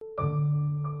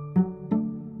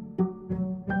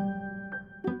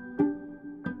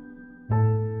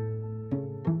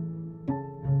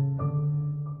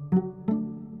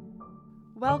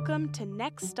Welcome to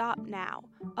Next Stop Now,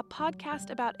 a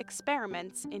podcast about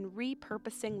experiments in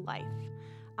repurposing life.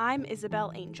 I'm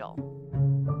Isabel Angel.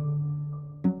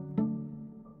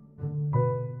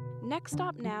 Next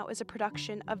Stop Now is a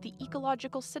production of the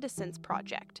Ecological Citizens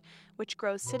Project, which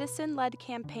grows citizen-led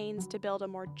campaigns to build a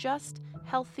more just,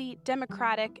 healthy,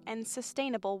 democratic, and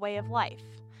sustainable way of life.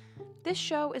 This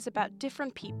show is about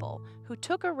different people who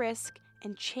took a risk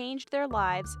and changed their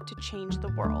lives to change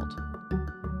the world.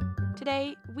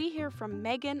 Today, we hear from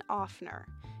Megan Offner.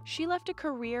 She left a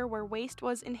career where waste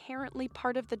was inherently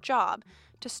part of the job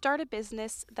to start a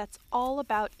business that's all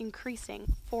about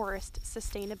increasing forest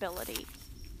sustainability.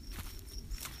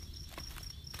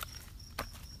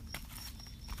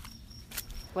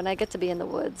 When I get to be in the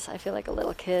woods, I feel like a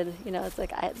little kid. You know, it's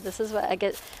like this is what I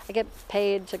get. I get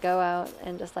paid to go out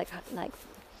and just like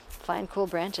find cool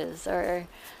branches or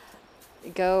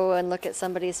go and look at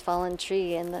somebody's fallen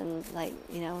tree and then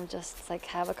just like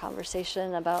have a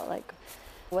conversation about like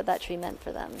what that tree meant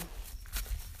for them.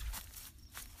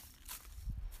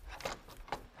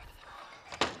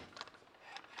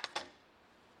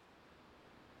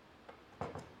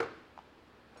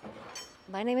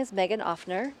 My name is Megan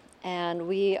Offner, and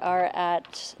we are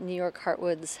at New York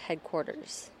Heartwood's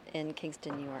headquarters in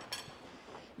Kingston, New York.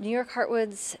 New York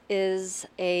Heartwoods is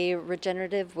a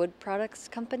regenerative wood products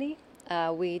company.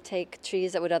 We take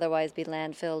trees that would otherwise be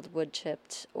landfilled, wood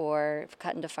chipped, or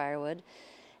cut into firewood,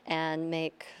 and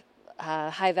make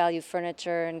high-value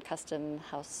furniture and custom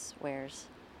housewares.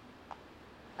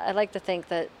 I like to think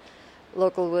that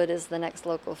local wood is the next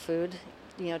local food.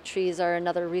 You know, trees are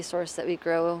another resource that we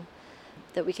grow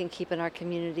that we can keep in our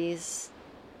communities.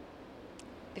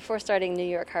 Before starting New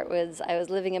York Heartwoods, I was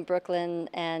living in Brooklyn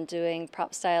and doing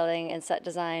prop styling and set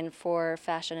design for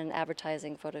fashion and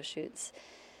advertising photo shoots.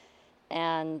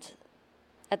 And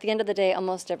at the end of the day,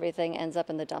 almost everything ends up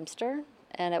in the dumpster,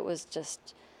 and it was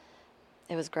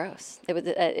gross.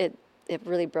 It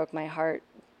really broke my heart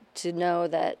to know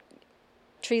that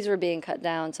trees were being cut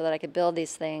down so that I could build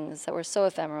these things that were so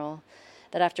ephemeral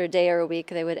that after a day or a week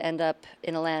they would end up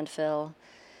in a landfill.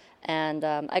 And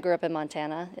I grew up in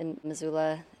Montana, in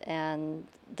Missoula, and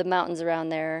the mountains around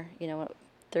there,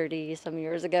 30 some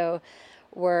years ago,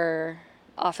 were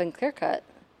often clear cut.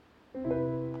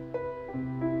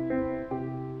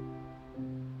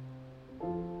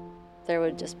 There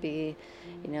would just be,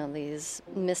 these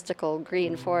mystical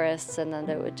green forests, and then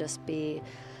there would just be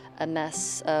a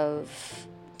mess of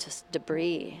just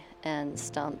debris and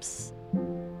stumps.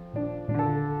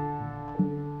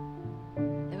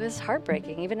 It was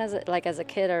heartbreaking. Even as a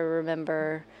kid, I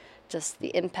remember just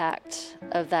the impact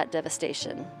of that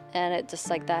devastation, and it just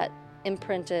that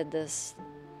imprinted this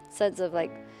sense of I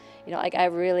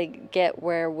really get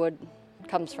where wood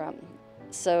comes from.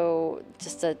 So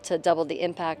just to double the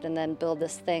impact and then build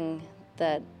this thing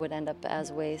that would end up as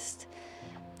waste,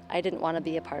 I didn't want to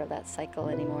be a part of that cycle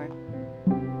anymore.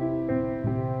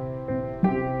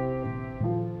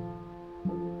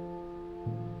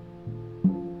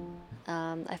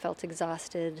 I felt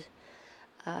exhausted.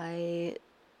 I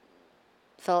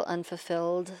felt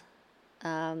unfulfilled.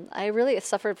 I really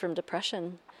suffered from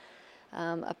depression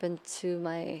up into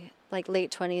my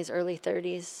late 20s, early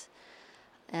 30s.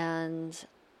 And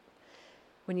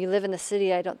when you live in the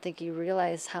city, I don't think you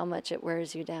realize how much it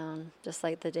wears you down, just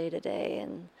like the day-to-day.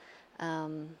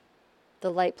 And the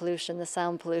light pollution, the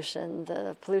sound pollution,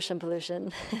 the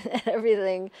pollution,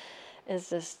 everything is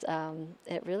just,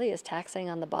 it really is taxing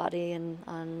on the body and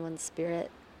on one's spirit.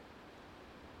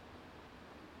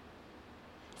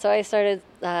 So I started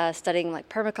studying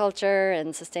permaculture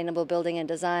and sustainable building and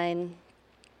design.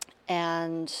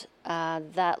 And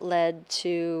that led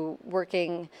to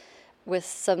working with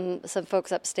some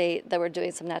folks upstate that were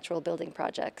doing some natural building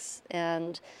projects.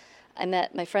 And I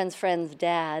met my friend's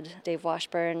dad, Dave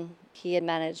Washburn. He had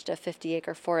managed a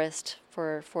 50-acre forest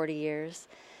for 40 years.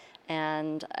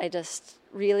 And I just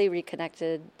really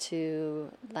reconnected to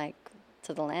the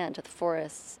land, to the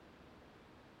forests.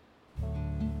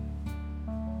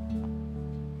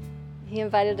 He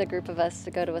invited a group of us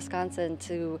to go to Wisconsin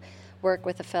to work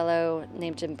with a fellow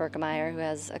named Jim Berkemeyer, who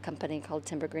has a company called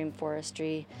Timber Green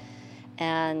Forestry.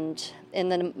 And in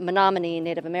the Menominee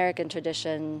Native American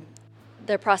tradition,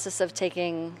 their process of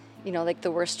taking,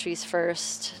 the worst trees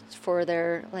first for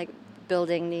their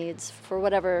building needs, for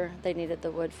whatever they needed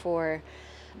the wood for,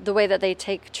 the way that they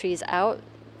take trees out,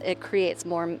 it creates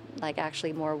more,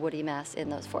 actually more woody mass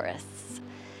in those forests.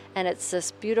 And it's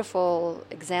this beautiful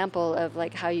example of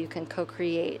how you can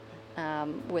co-create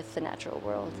with the natural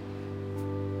world.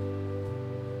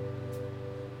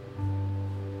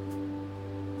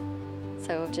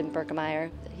 so Jim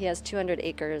Berkemeyer. He has 200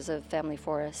 acres of family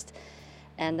forest.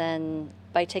 And then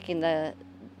by taking the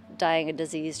dying and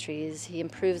diseased trees, he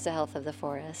improves the health of the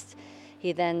forest.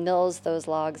 He then mills those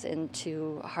logs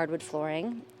into hardwood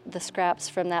flooring. The scraps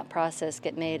from that process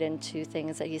get made into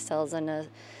things that he sells in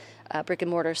a brick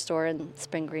and mortar store in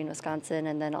Spring Green, Wisconsin,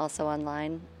 and then also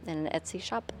online in an Etsy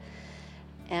shop.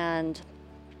 And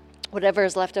whatever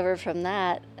is left over from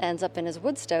that ends up in his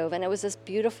wood stove. And it was this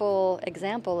beautiful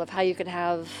example of how you could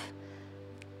have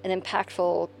an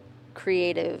impactful,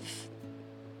 creative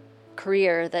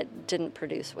career that didn't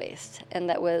produce waste and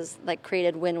that was like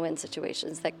created win-win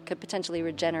situations that could potentially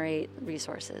regenerate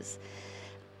resources.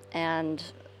 And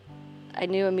I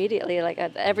knew immediately, like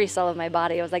at every cell of my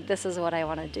body, I was like, this is what I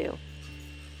want to do.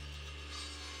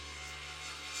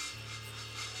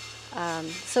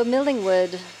 So milling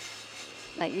wood,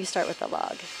 like you start with the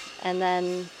log, and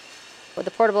then with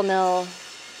the portable mill,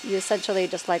 you essentially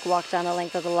just like walk down the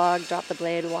length of the log, drop the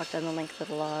blade, walk down the length of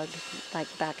the log, like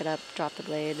back it up, drop the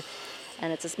blade,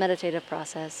 and it's this meditative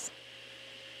process.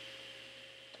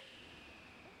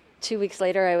 2 weeks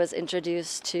later, I was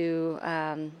introduced to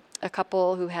a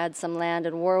couple who had some land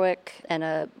in Warwick and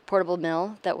a portable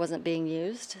mill that wasn't being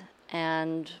used.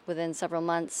 And within several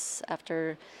months,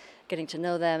 after getting to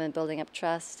know them and building up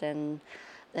trust and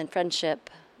friendship,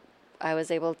 I was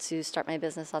able to start my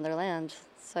business on their land.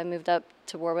 So I moved up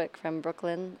to Warwick from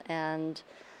Brooklyn and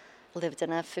lived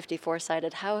in a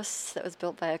 54-sided house that was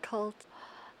built by a cult.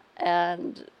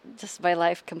 And just my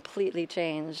life completely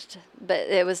changed. But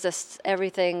it was just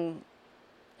everything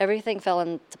fell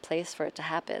into place for it to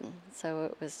happen. So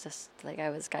it was just like I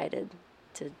was guided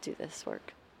to do this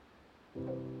work.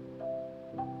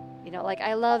 You know, like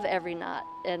I love every knot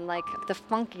and like the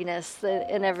funkiness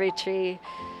in every tree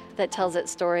that tells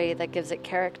its story, that gives it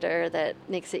character, that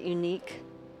makes it unique.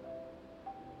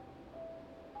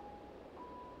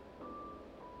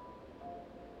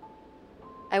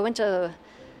 I went to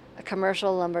a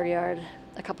commercial lumber yard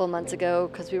a couple months ago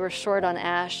because we were short on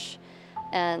ash,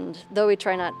 and though we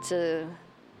try not to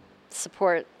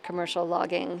support commercial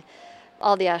logging,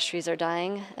 all the ash trees are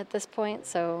dying at this point,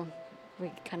 so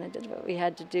we kind of did what we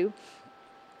had to do.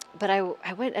 But I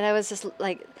went and I was just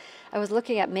like, I was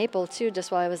looking at maple too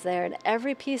just while I was there, and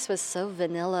every piece was so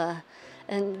vanilla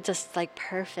and just like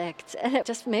perfect, and it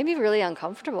just made me really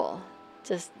uncomfortable.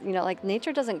 Just, you know, like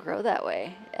nature doesn't grow that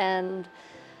way. And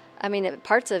I mean,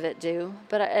 parts of it do,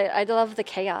 but I love the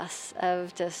chaos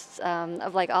of just,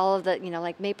 of like all of the, you know,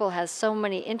 like maple has so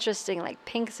many interesting like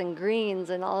pinks and greens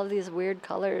and all of these weird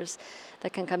colors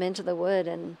that can come into the wood.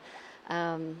 And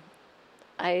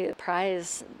I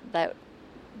prize that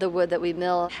the wood that we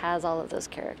mill has all of those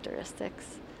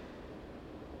characteristics.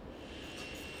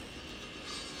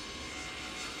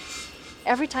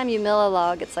 Every time you mill a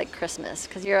log, it's like Christmas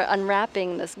because you're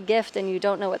unwrapping this gift and you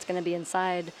don't know what's going to be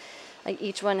inside. Like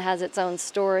each one has its own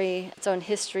story, its own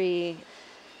history.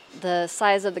 The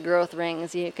size of the growth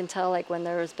rings, you can tell like when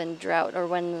there has been drought or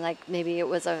when like maybe it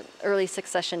was an early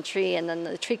succession tree and then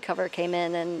the tree cover came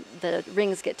in and the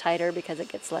rings get tighter because it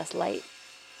gets less light.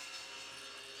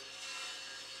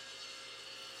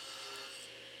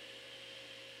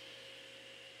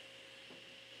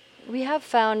 We have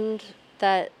found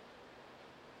that,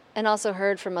 and also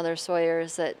heard from other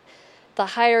sawyers, that the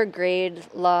higher grade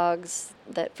logs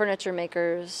that furniture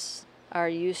makers are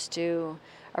used to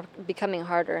are becoming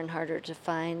harder and harder to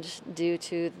find due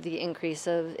to the increase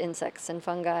of insects and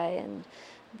fungi and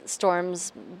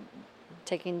storms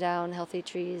taking down healthy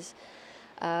trees.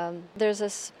 There's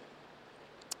this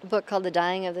book called The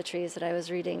Dying of the Trees that I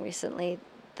was reading recently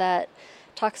that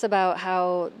talks about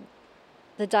how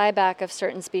the dieback of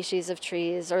certain species of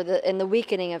trees, or the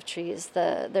weakening of trees,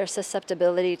 their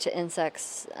susceptibility to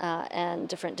insects and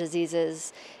different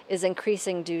diseases is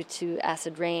increasing due to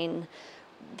acid rain.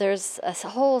 There's a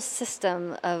whole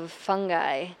system of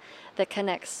fungi that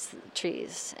connects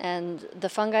trees, and the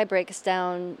fungi breaks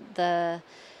down the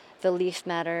leaf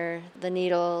matter, the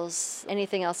needles,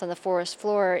 anything else on the forest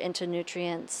floor into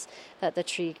nutrients that the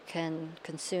tree can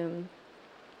consume.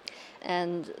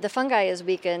 And the fungi is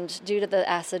weakened due to the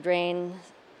acid rain,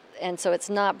 and so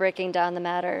it's not breaking down the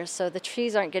matter. So the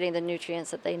trees aren't getting the nutrients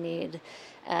that they need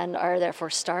and are therefore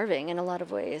starving in a lot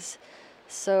of ways.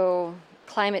 So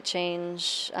climate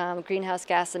change, greenhouse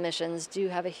gas emissions do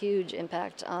have a huge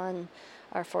impact on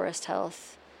our forest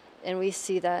health. And we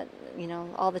see that, you know,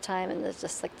 all the time, and it's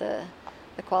just like the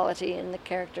quality and the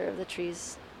character of the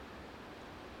trees.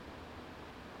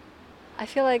 I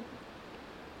feel like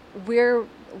we're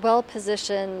well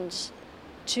positioned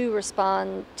to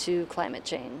respond to climate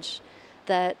change,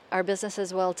 that our business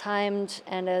is well timed,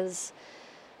 and as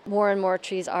More and more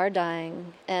trees are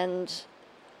dying, and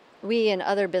we and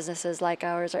other businesses like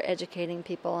ours are educating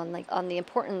people on the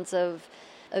importance of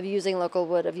using local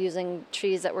wood, of using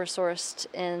trees that were sourced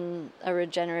in a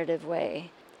regenerative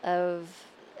way, of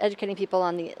educating people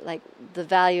on the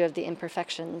value of the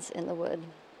imperfections in the wood.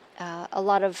 A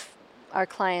lot of our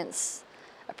clients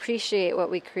appreciate what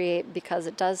we create because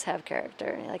it does have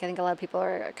character. I think a lot of people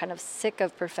are kind of sick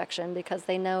of perfection because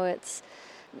they know it's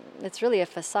really a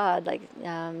facade,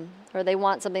 or they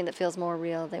want something that feels more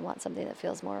real. They want something that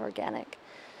feels more organic.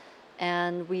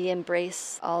 And we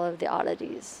embrace all of the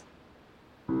oddities.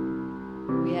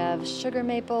 We have sugar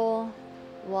maple,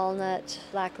 walnut,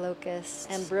 black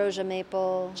locust, ambrosia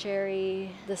maple,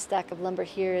 cherry. The stack of lumber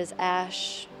here is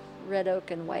ash, red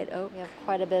oak, and white oak. We have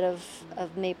quite a bit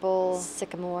of maple,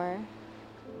 sycamore.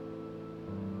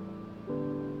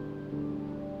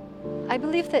 I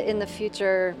believe that in the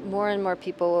future, more and more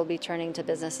people will be turning to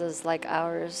businesses like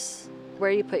ours.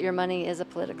 Where you put your money is a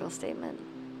political statement.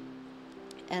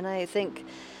 And I think,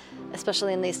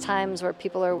 especially in these times where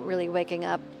people are really waking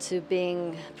up to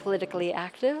being politically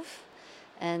active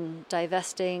and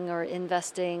divesting or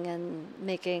investing and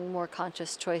making more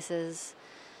conscious choices,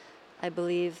 I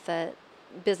believe that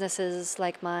businesses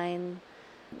like mine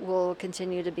will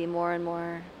continue to be more and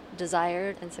more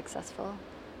desired and successful.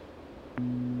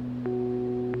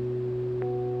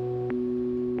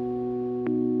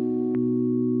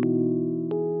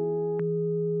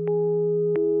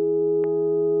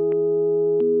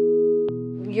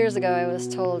 Years ago, I was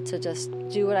told to just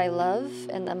do what I love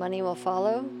and the money will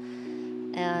follow.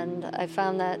 And I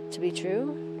found that to be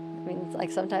true. I mean,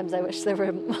 sometimes I wish there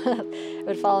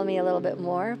would follow me a little bit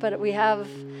more, but we have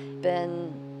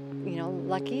been,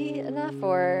 lucky enough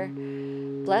or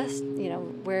blessed,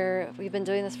 where we've been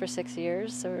doing this for 6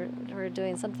 years, so we're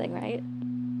doing something right.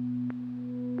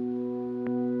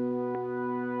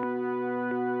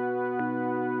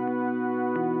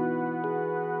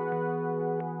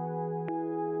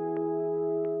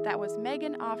 That was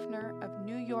Megan Offner of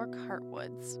New York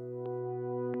Heartwoods.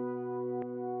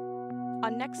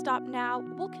 On Next Stop Now,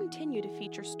 we'll continue to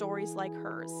feature stories like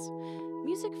hers.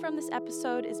 Music from this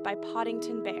episode is by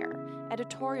Poddington Bear.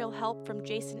 Editorial help from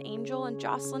Jason Angel and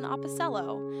Jocelyn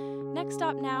Apicello. Next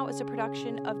Stop Now is a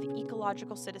production of the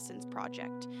Ecological Citizens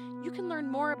Project. You can learn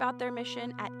more about their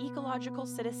mission at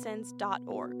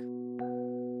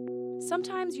ecologicalcitizens.org.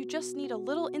 Sometimes you just need a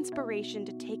little inspiration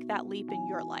to take that leap in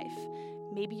your life.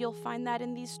 Maybe you'll find that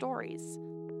in these stories.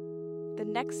 The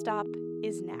next stop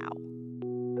is now.